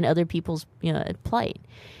understand other people's plight.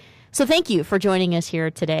 So thank you for joining us here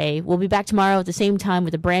today. We'll be back tomorrow at the same time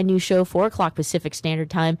with a brand new show, 4 o'clock Pacific Standard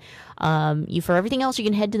Time. For everything else, you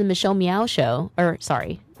can head to the Michelle Meow Show,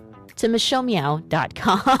 to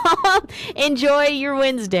michellemeow.com. Enjoy your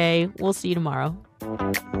Wednesday. We'll see you tomorrow.